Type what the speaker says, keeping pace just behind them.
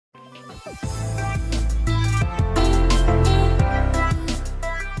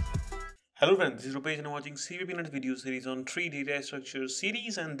Hello friends, this is Rupesh and I'm watching CVP video series on tree data structure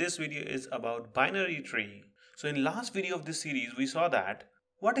series, and this video is about binary tree. So in last video of this series we saw that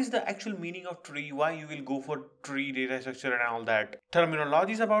what is the actual meaning of tree, why you will go for tree data structure and all that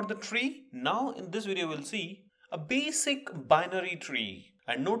terminologies about the tree. Now in this video we'll see a basic binary tree,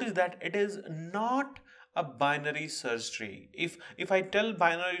 and notice that it is not a binary search tree. If I tell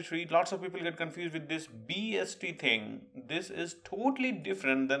binary tree, lots of people get confused with this BST thing. This is totally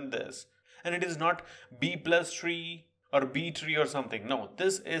different than this. And it is not B plus tree or B tree or something. No,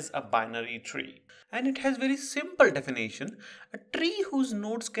 this is a binary tree. And it has very simple definition. A tree whose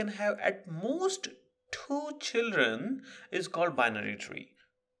nodes can have at most 2 children is called binary tree.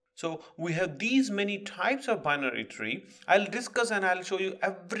 So we have these many types of binary tree. I'll discuss and I'll show you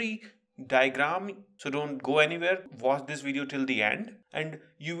every diagram. So don't go anywhere. Watch this video till the end and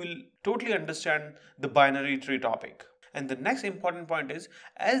you will totally understand the binary tree topic. And the next important point is,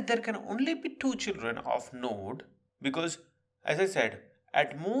 as there can only be 2 children of node, because as I said,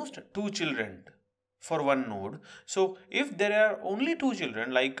 at most 2 children for one node. So if there are only 2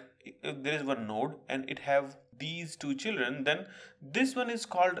 children, like if there is one node and it have these 2 children, then this one is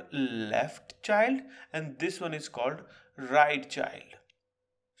called left child and this one is called right child.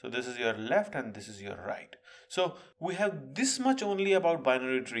 So this is your left and this is your right. So we have this much only about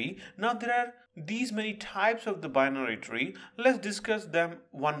binary tree. Now there are these many types of the binary tree. Let's discuss them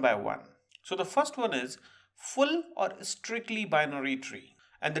one by one. So the first one is full or strictly binary tree.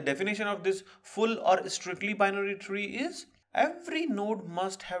 And the definition of this full or strictly binary tree is every node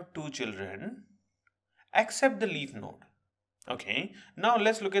must have 2 children except the leaf node. Okay, now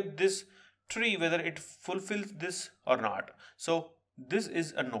let's look at this tree, whether it fulfills this or not. So this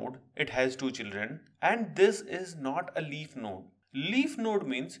is a node, it has 2 children, and this is not a leaf node. Leaf node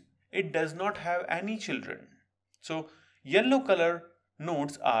means it does not have any children. So yellow color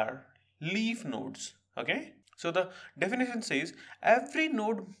nodes are leaf nodes. Okay, so the definition says every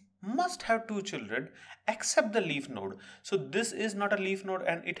node must have 2 children except the leaf node. So this is not a leaf node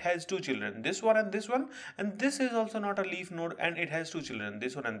and it has 2 children, this one, and this is also not a leaf node and it has 2 children,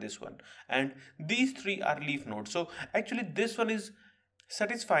 this one and this one, and these 3 are leaf nodes. So actually this one is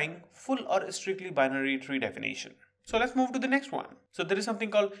satisfying full or strictly binary tree definition. So let's move to the next one. So there is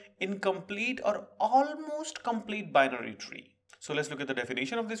something called incomplete or almost complete binary tree. So let's look at the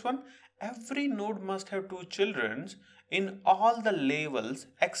definition of this one. Every node must have 2 children in all the levels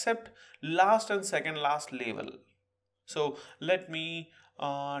except last and second last level. So let me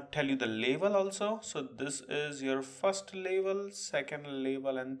tell you the level also. So this is your first level, second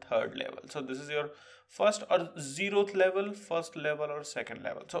level and third level. So this is your first or 0th level, first level or second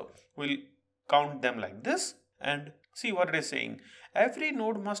level. So we'll count them like this and see what it is saying. Every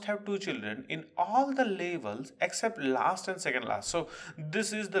node must have 2 children in all the levels except last and second last. So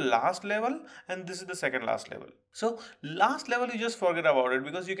this is the last level and this is the second last level. So last level you just forget about it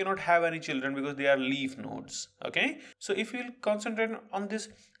because you cannot have any children because they are leaf nodes. Okay, so if you will concentrate on this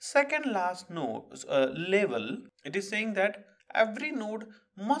second last node level, it is saying that every node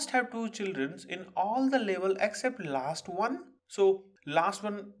must have 2 children in all the level except last one. So last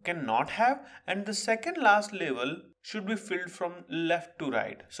one cannot have, and the second last level should be filled from left to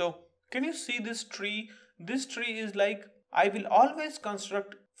right. So can you see this tree? This tree is like, I will always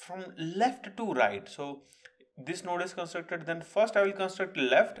construct from left to right. So this node is constructed, then first I will construct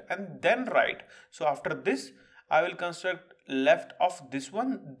left and then right. So after this I will construct left of this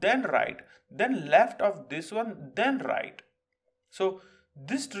one, then right, then left of this one, then right. So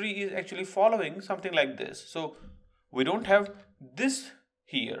this tree is actually following something like this. So we don't have this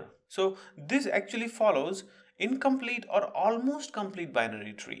here. So this actually follows incomplete or almost complete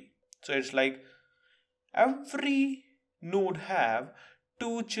binary tree. So it's like every node have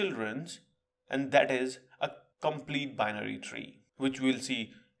 2 children and that is a complete binary tree, which we'll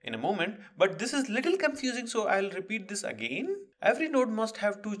see in a moment. But this is little confusing, so I'll repeat this again. Every node must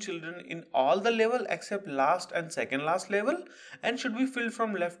have 2 children in all the level except last and second last level and should be filled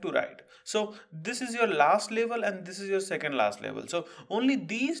from left to right. So this is your last level and this is your second last level. So only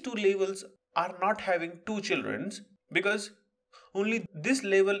these 2 levels are not having 2 children because only this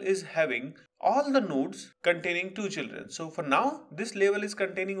level is having all the nodes containing 2 children. So for now this level is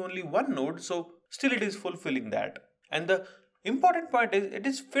containing only one node, so still it is fulfilling that. And the important point is it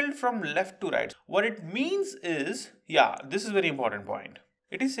is filled from left to right. What it means is, yeah, this is very important point.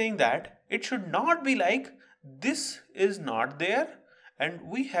 It is saying that it should not be like this is not there and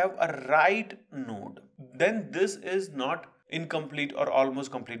we have a right node. Then this is not incomplete or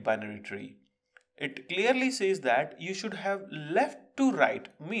almost complete binary tree. it clearly says that you should have left to right.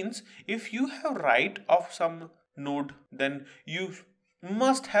 Means if you have right of some node, then you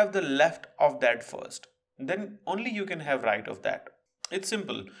must have the left of that first. Then only you can have right of that. It's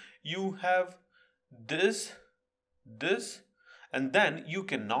simple. You have this, this, and then you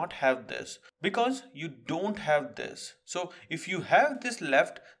cannot have this because you don't have this. So if you have this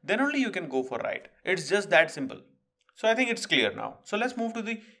left, then only you can go for right. It's just that simple. So I think it's clear now. So let's move to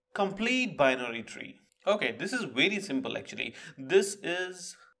the complete binary tree. Okay, this is very simple actually. This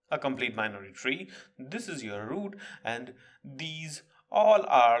is a complete binary tree. This is your root and these all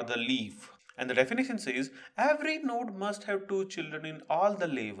are the leaf. And the definition says every node must have two children in all the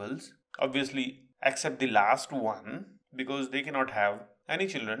levels, obviously except the last one because they cannot have any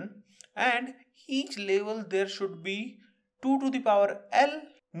children, and each level there should be 2 to the power L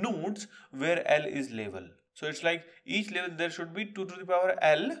nodes where L is level. So it's like each level there should be 2 to the power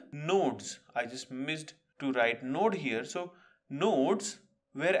L nodes. I just missed to write node here. So nodes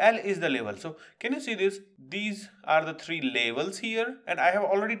where L is the level. So can you see this? These are the three levels here, and I have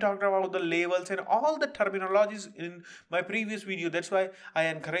already talked about the levels and all the terminologies in my previous video. That's why I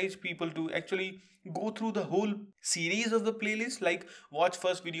encourage people to actually go through the whole series of the playlist, like watch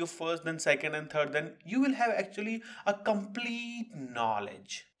first video first, then second and third, then you will have actually a complete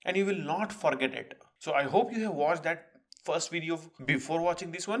knowledge and you will not forget it. So I hope you have watched that first video before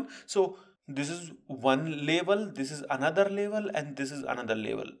watching this one. So this is one level, this is another level, and this is another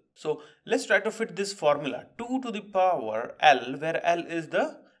level. So let's try to fit this formula 2 to the power L where L is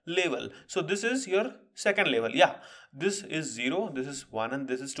the level. So this is your second level. Yeah, this is 0, this is 1 and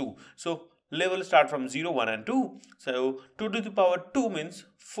this is 2. So level start from 0, 1 and 2. So 2 to the power 2 means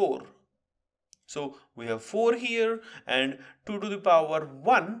 4. So we have 4 here, and 2 to the power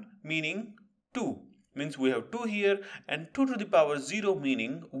 1 meaning 2. Means we have 2 here, and 2 to the power 0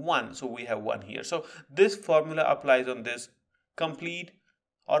 meaning 1. So we have 1 here. So this formula applies on this complete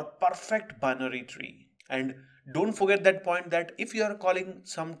or perfect binary tree. And don't forget that point that if you are calling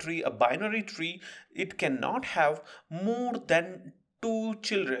some tree a binary tree, it cannot have more than 2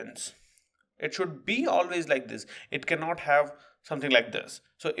 children. It should be always like this. It cannot have something like this.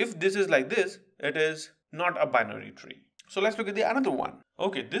 So if this is like this, it is not a binary tree. So let's look at the another one.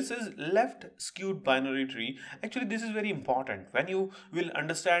 Okay, this is left skewed binary tree. Actually, this is very important. When you will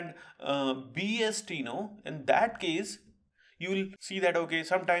understand BST, in that case, you will see that, okay,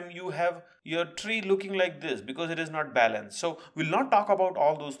 sometimes you have your tree looking like this because it is not balanced. So we'll not talk about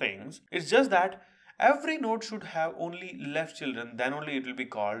all those things. It's just that every node should have only left children, then only it will be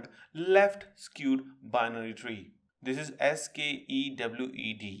called left skewed binary tree. This is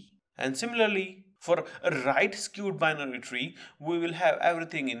SKEWED. And similarly, for a right skewed binary tree, we will have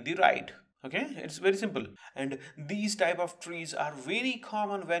everything in the right. Okay, it's very simple. And these type of trees are very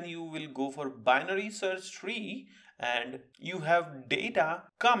common when you will go for binary search tree and you have data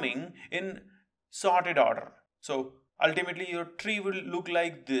coming in sorted order. So ultimately your tree will look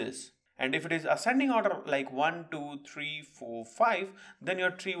like this. And if it is ascending order like 1, 2, 3, 4, 5, then your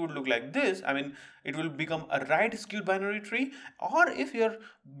tree would look like this. I mean, it will become a right skewed binary tree. Or if your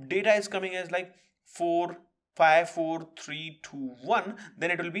data is coming as like 4, 5, 4, 3, 2, 1,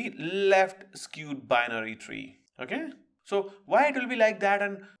 then it will be left skewed binary tree. Okay. So why it will be like that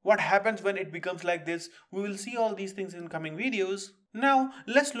and what happens when it becomes like this, we will see all these things in coming videos. Now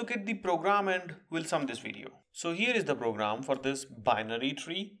let's look at the program and we'll sum this video. So here is the program for this binary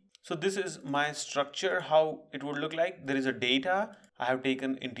tree. So this is my structure, how it would look like. There is a data. I have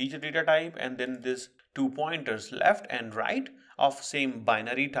taken integer data type and then this 2 pointers left and right of same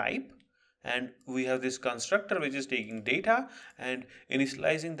binary type. And we have this constructor which is taking data and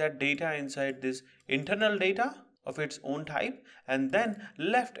initializing that data inside this internal data of its own type, and then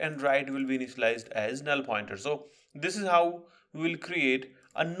left and right will be initialized as null pointer. So this is how we will create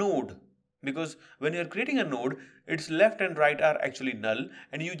a node, because when you are creating a node, its left and right are actually null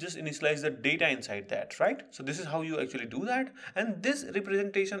and you just initialize the data inside that, right? So this is how you actually do that. And this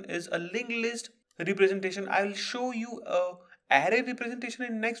representation is a linked list representation. I will show you a array representation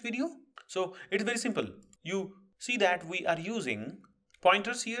in next video. So it's very simple. You see that we are using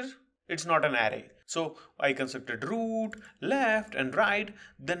pointers here. It's not an array. So I constructed root, left and right,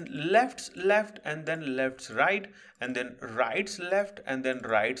 then left's left and then left's right, and then right's left and then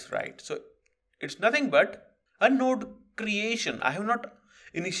right's right. So it's nothing but a node creation. I have not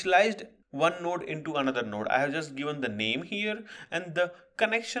initialized one node into another node. I have just given the name here and the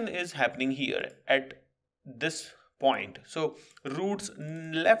connection is happening here at this point. So root's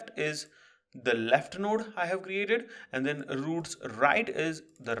left is the left node I have created, and then root's right is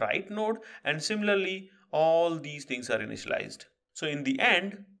the right node, and similarly all these things are initialized. So in the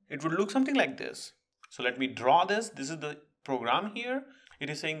end it would look something like this. So let me draw this. This is the program here. It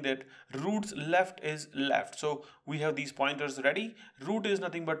is saying that root's left is left. So we have these pointers ready. Root is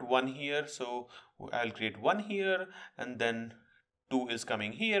nothing but 1 here. So I'll create 1 here, and then 2 is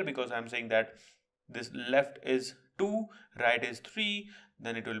coming here because I'm saying that this left is 2, right is 3.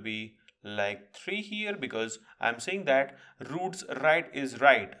 Then it will be like 3 here because I'm saying that root's right is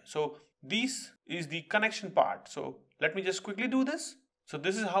right. So this is the connection part. So let me just quickly do this. So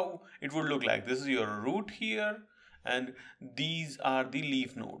this is how it would look like. This is your root here, and these are the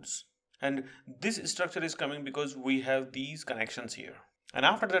leaf nodes. And this structure is coming because we have these connections here. And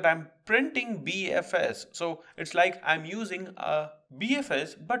after that, I'm printing BFS. So it's like I'm using a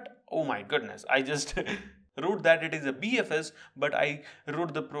BFS, but oh my goodness, I just wrote that it is a BFS, but I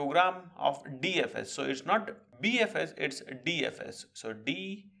wrote the program of DFS. So it's not BFS, it's DFS. So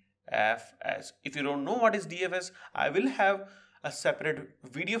DFS. If you don't know what is DFS, I will have a separate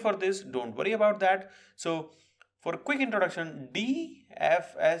video for this. Don't worry about that. So for a quick introduction,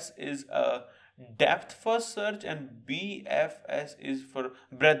 DFS is a depth first search and BFS is for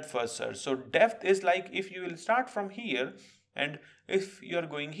breadth first search. So depth is like if you will start from here, and if you are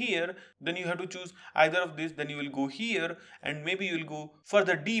going here, then you have to choose either of this, then you will go here, and maybe you will go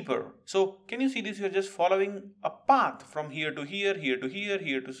further deeper. So can you see this? You are just following a path from here to here, here to here,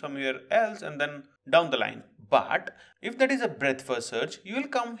 here to somewhere else, and then down the line. But if that is a breadth first search, you will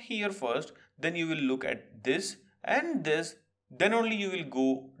come here first, then you will look at this and this, then only you will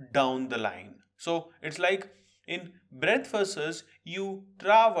go down the line. So it's like in breadth first search, you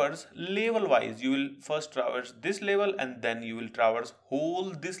traverse level wise. You will first traverse this level, and then you will traverse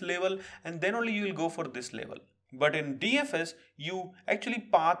whole this level, and then only you will go for this level. But in DFS, you actually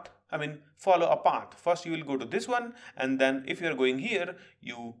follow a path. First you will go to this one, and then if you are going here,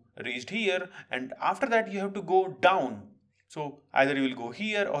 you reached here, and after that you have to go down. So either you will go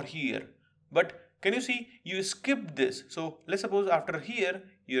here or here. But can you see, you skipped this. So let's suppose after here,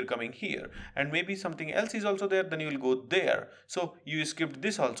 you're coming here, and maybe something else is also there, then you will go there. So you skipped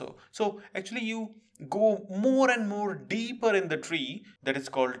this also. So actually you go more and more deeper in the tree. That is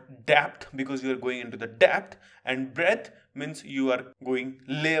called depth because you are going into the depth, and breadth means you are going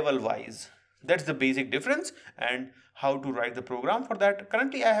level wise. That's the basic difference, and how to write the program for that.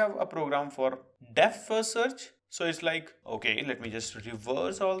 Currently I have a program for depth first search. So it's like, okay, let me just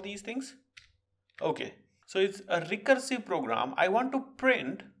reverse all these things. Okay, so it's a recursive program. I want to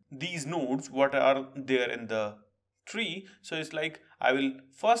print these nodes, what are there in the tree. So it's like I will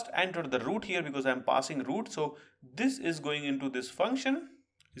first enter the root here because I'm passing root. So this is going into this function.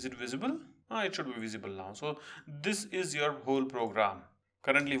 Is it visible? It should be visible now. So this is your whole program.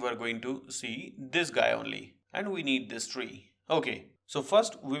 Currently we're going to see this guy only, and we need this tree. Okay, so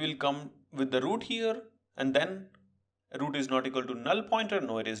first we will come with the root here, and then root is not equal to null pointer.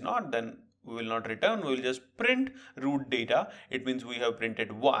 No, it is not. Then we will not return, we will just print root data. It means we have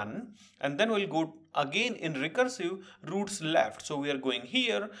printed 1, and then we'll go again in recursive roots left. So we are going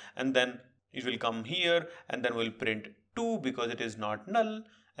here, and then it will come here, and then we'll print 2 because it is not null,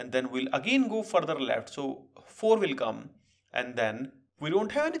 and then we'll again go further left. So 4 will come, and then we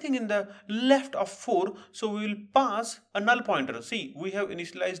don't have anything in the left of 4, so we will pass a null pointer. See, we have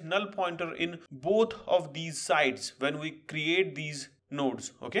initialized null pointer in both of these sides when we create these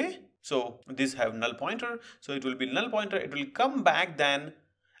nodes. Okay, so this have null pointer, so it will be null pointer. It will come back then,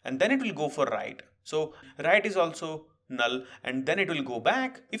 and then it will go for right. So right is also null, and then it will go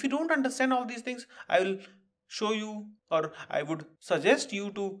back. If you don't understand all these things, I will show you, or I would suggest you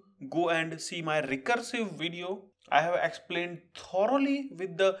to go and see my recursive video. I have explained thoroughly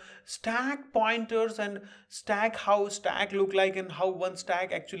with the stack pointers and stack, how stack look like and how one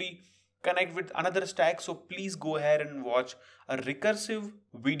stack actually connect with another stack. So please go ahead and watch a recursive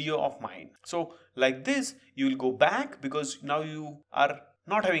video of mine. So like this, you will go back because now you are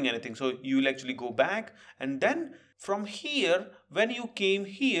not having anything. So you will actually go back, and then from here, when you came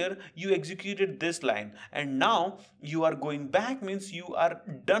here, you executed this line, and now you are going back, means you are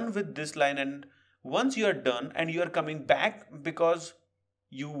done with this line. And once you are done and you are coming back because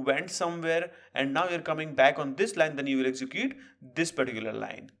you went somewhere and now you're coming back on this line, then you will execute this particular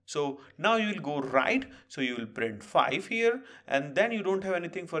line. So now you will go right, so you will print 5 here, and then you don't have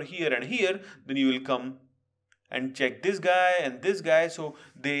anything for here and here, then you will come and check this guy and this guy, so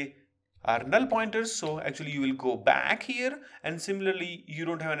they are null pointers. So actually you will go back here, and similarly you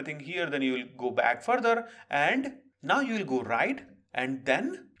don't have anything here, then you will go back further, and now you will go right, and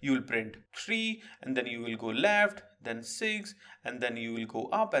then you will print 3, and then you will go left, then 6, and then you will go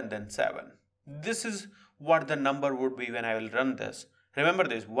up, and then 7. This is what the number would be when I will run this. Remember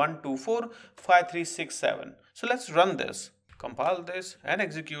this: 1, 2, 4, 5, 3, 6, 7. So let's run this. compile this and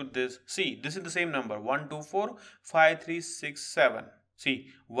execute this. See, this is the same number 1245367. See,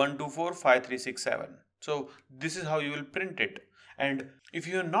 1245367. So this is how you will print it. And if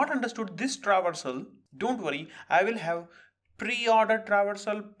you have not understood this traversal, don't worry, I will have pre-order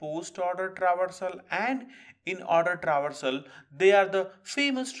traversal, post-order traversal, and in-order traversal. They are the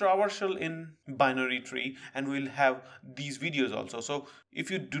famous traversal in binary tree, and we'll have these videos also. So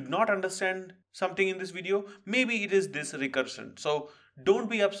if you did not understand something in this video, maybe it is this recursion. So don't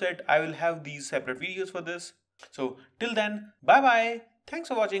be upset, I will have these separate videos for this. So till then, bye bye. Thanks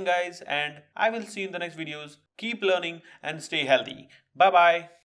for watching guys, and I will see you in the next videos. Keep learning and stay healthy. Bye bye.